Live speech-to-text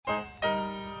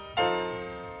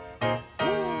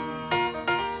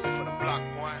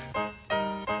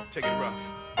Take it rough.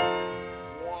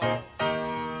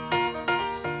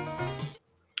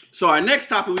 So our next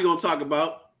topic we're going to talk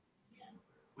about,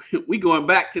 we going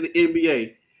back to the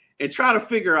NBA and try to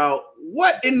figure out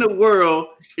what in the world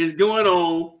is going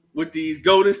on with these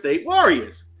Golden State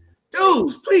Warriors.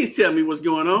 Dudes, please tell me what's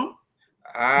going on.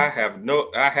 I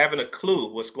haven't a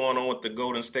clue what's going on with the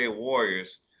Golden State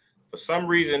Warriors. For some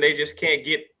reason, they just can't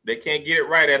get it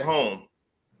right at home.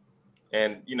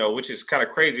 And, which is kind of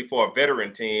crazy for a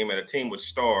veteran team and a team with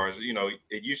stars.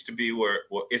 It used to be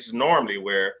it's normally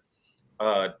where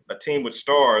a team with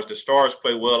stars, the stars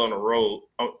play well on the road.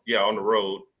 On the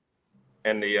road.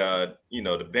 And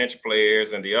the bench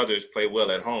players and the others play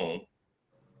well at home.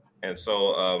 And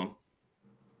so,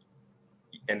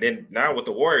 and then now with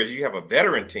the Warriors, you have a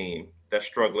veteran team that's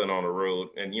struggling on the road,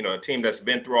 and a team that's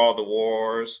been through all the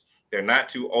wars. They're not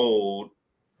too old,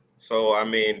 so I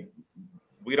mean,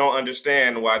 we don't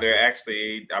understand why they're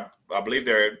actually. I believe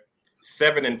they're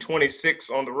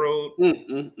 7-26 on the road,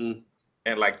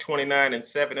 and like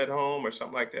 29-7 at home, or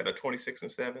something like that, or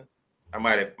 26-7. I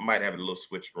might have it a little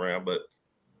switched around, but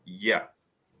yeah,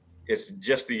 it's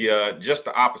just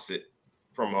the opposite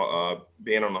from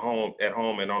being at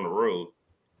home and on the road.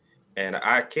 And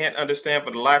I can't understand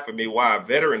for the life of me why a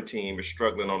veteran team is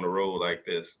struggling on the road like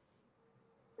this.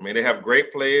 I mean, they have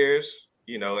great players.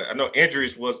 I know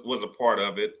injuries was a part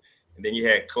of it. And then you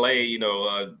had Clay,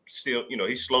 still,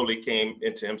 he slowly came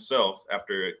into himself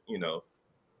after,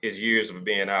 his years of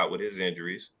being out with his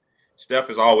injuries. Steph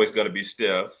is always going to be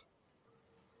Steph.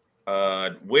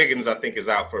 Wiggins, I think, is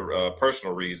out for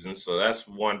personal reasons. So that's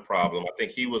one problem. I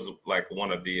think he was like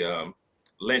one of the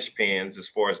linchpins as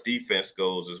far as defense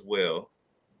goes as well.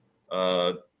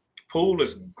 Poole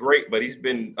is great, but he's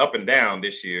been up and down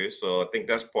this year, so I think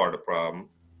that's part of the problem.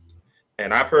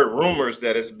 And I've heard rumors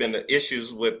that it's been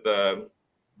issues with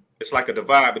it's like a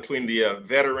divide between the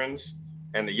veterans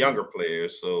and the younger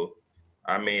players. So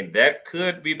I mean, that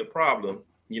could be the problem.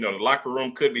 The locker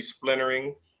room could be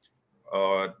splintering.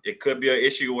 It could be an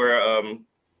issue where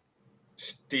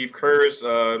Steve Kerr's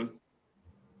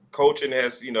coaching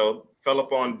has fell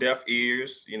upon deaf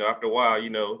ears. After a while,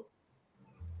 you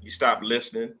stop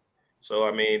listening. So,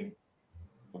 I mean,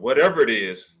 whatever it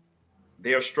is,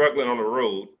 they are struggling on the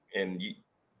road, and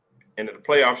in the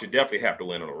playoffs, you definitely have to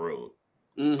win on the road.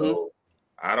 Mm-hmm. So,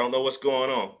 I don't know what's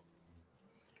going on.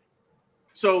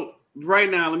 So, right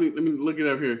now, let me look it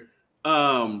up here.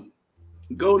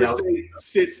 Golden State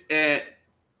sits at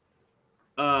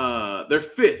they're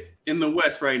fifth in the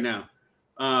West right now.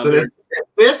 So they're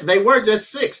fifth. They were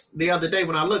just sixth the other day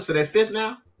when I looked. So they're fifth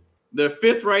now. They're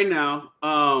fifth right now.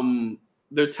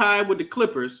 They're tied with the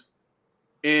Clippers,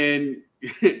 and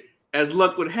as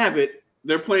luck would have it,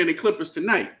 they're playing the Clippers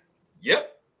tonight.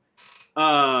 Yep.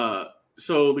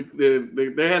 So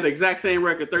they have the exact same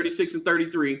record,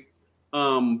 36-33,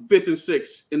 fifth and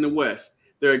sixth in the West.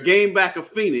 They're a game back of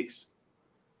Phoenix.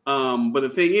 But the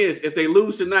thing is, if they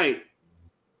lose tonight,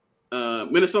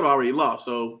 Minnesota already lost,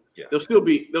 so yeah. they'll still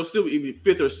be either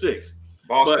fifth or sixth.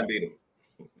 Boston beat them.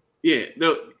 Yeah,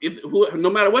 no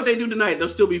matter what they do tonight, they'll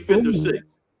still be fifth or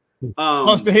sixth.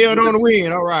 Boston held on the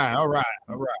win. All right.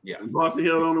 Yeah, Boston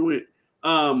held on the win.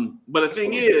 But the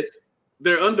thing is,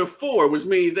 they're under 4, which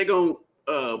means they're gonna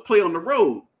play on the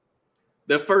road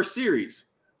their first series.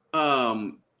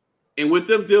 And with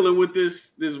them dealing with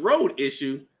this road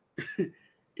issue,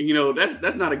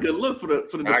 that's not a good look for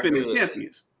the defending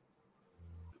champions.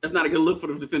 That's not a good look for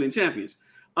the defending champions.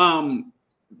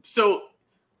 So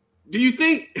do you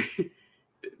think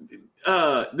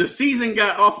the season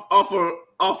got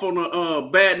off on a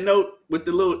bad note with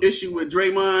the little issue with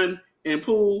Draymond and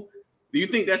Poole? Do you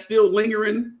think that's still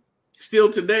lingering still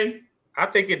today? I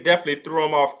think it definitely threw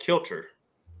them off kilter.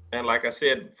 And like I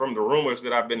said, from the rumors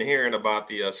that I've been hearing about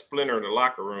the splinter in the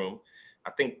locker room,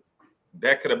 I think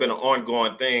that could have been an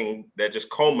ongoing thing that just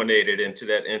culminated into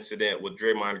that incident with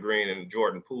Draymond Green and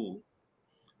Jordan Poole.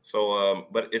 So,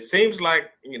 but it seems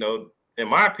like, in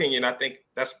my opinion, I think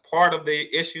that's part of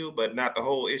the issue, but not the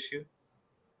whole issue.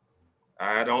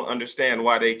 I don't understand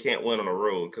why they can't win on the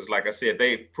road. Because like I said,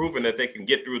 they've proven that they can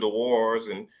get through the wars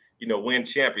and, win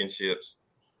championships.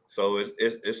 So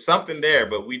it's something there,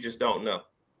 but we just don't know.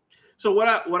 So what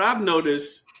I've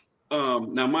noticed,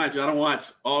 now mind you, I don't watch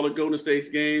all the Golden State's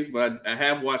games, but I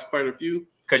have watched quite a few.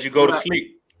 Because you go to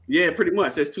sleep. Yeah, pretty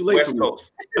much. It's too late West for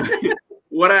Coast. me.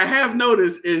 What I have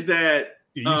noticed is that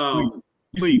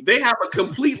they have a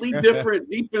completely different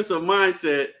defensive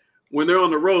mindset when they're on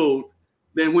the road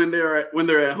than when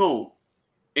they're at home.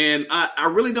 And I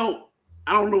really don't know.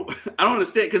 I don't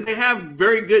understand, because they have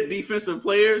very good defensive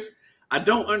players. I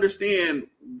don't understand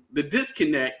the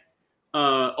disconnect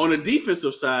on the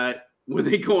defensive side when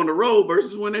they go on the road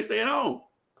versus when they stay at home.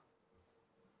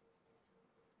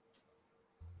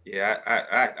 Yeah,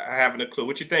 I haven't a clue.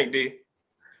 What you think, D?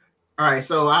 All right,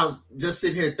 so I was just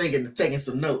sitting here thinking, taking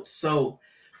some notes. So,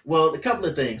 well, a couple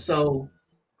of things. So,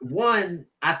 one,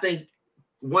 I think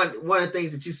one of the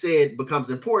things that you said becomes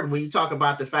important when you talk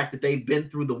about the fact that they've been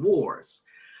through the wars.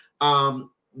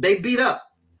 They beat up,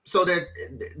 so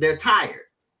they're tired,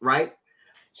 right?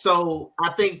 So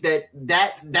I think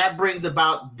that brings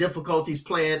about difficulties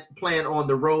playing on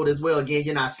the road as well. Again,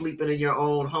 you're not sleeping in your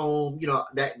own home. You know,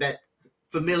 that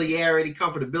familiarity,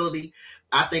 comfortability,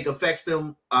 I think affects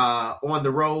them on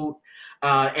the road.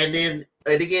 And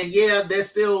again, yeah, they're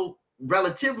still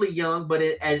relatively young, but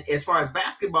as far as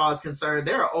basketball is concerned,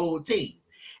 they're an old team.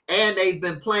 And they've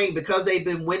been playing because they've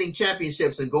been winning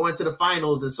championships and going to the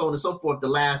finals and so on and so forth the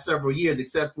last several years,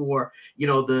 except for, you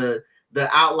know, the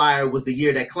outlier was the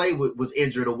year that Clay was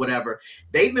injured or whatever.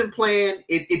 They've been playing.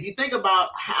 If you think about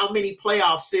how many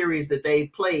playoff series that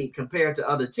they've played compared to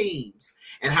other teams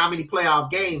and how many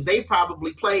playoff games, they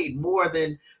probably played more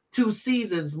than 2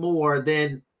 seasons more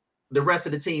than the rest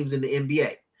of the teams in the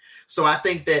NBA. So I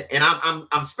think that, and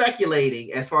I'm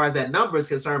speculating as far as that number is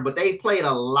concerned, but they've played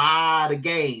a lot of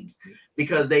games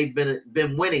because they've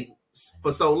been winning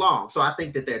for so long. So I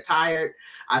think that they're tired.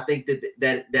 I think that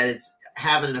it's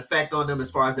having an effect on them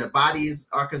as far as their bodies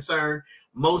are concerned.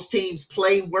 Most teams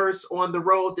play worse on the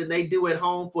road than they do at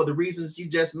home for the reasons you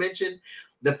just mentioned.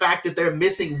 The fact that they're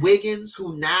missing Wiggins,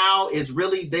 who now is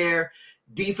really their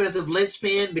defensive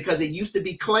linchpin, because it used to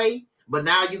be Clay, but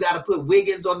now you got to put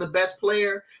Wiggins on the best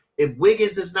player. If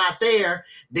Wiggins is not there,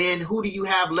 then who do you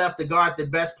have left to guard the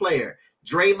best player?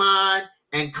 Draymond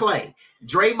and Clay.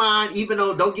 Draymond, even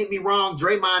though, don't get me wrong,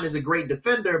 Draymond is a great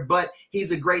defender, but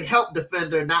he's a great help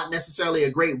defender, not necessarily a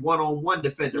great one-on-one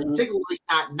defender, particularly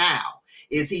not now.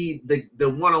 Is he the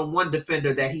one-on-one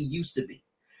defender that he used to be?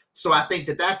 So I think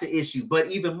that that's an issue. But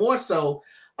even more so,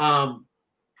 I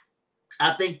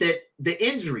think that the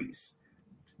injuries,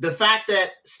 the fact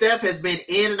that Steph has been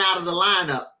in and out of the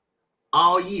lineup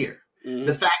all year,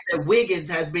 the fact that Wiggins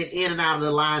has been in and out of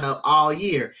the lineup all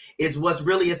year is what's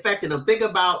really affecting them. Think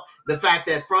about the fact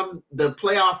that from the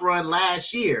playoff run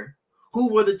last year,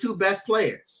 who were the 2 best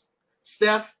players?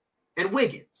 Steph and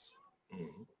Wiggins,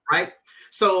 right?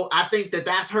 So I think that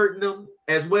that's hurting them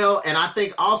as well. And I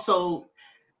think also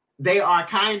they are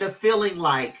kind of feeling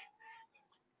like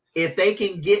if they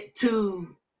can get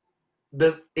to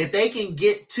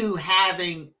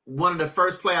having one of the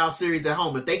first playoff series at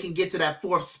home, if they can get to that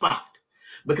 4th spot,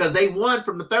 because they won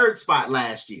from the 3rd spot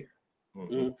last year.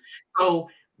 So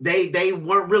they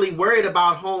weren't really worried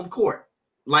about home court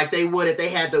like they would if they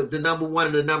had the number 1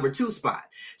 and the number 2 spot.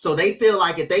 So they feel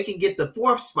like if they can get the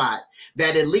 4th spot,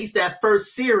 that at least that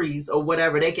first series or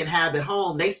whatever they can have at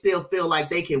home, they still feel like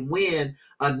they can win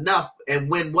enough and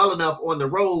win well enough on the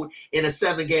road in a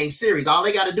 7-game series. All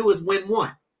they got to do is win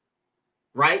 1,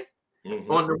 right?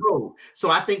 On the road. So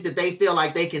I think that they feel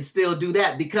like they can still do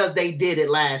that because they did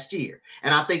it last year.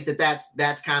 And I think that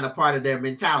that's kind of part of their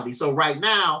mentality. So right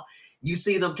now you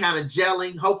see them kind of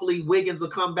gelling. Hopefully Wiggins will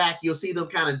come back. You'll see them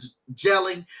kind of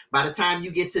gelling by the time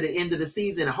you get to the end of the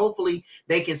season. And hopefully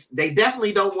they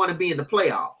definitely don't want to be in the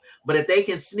playoff, but if they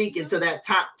can sneak into that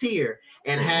top tier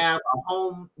and have a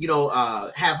home,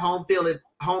 have home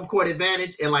court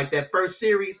advantage in like that first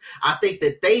series, I think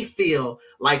that they feel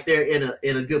like they're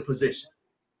in a good position.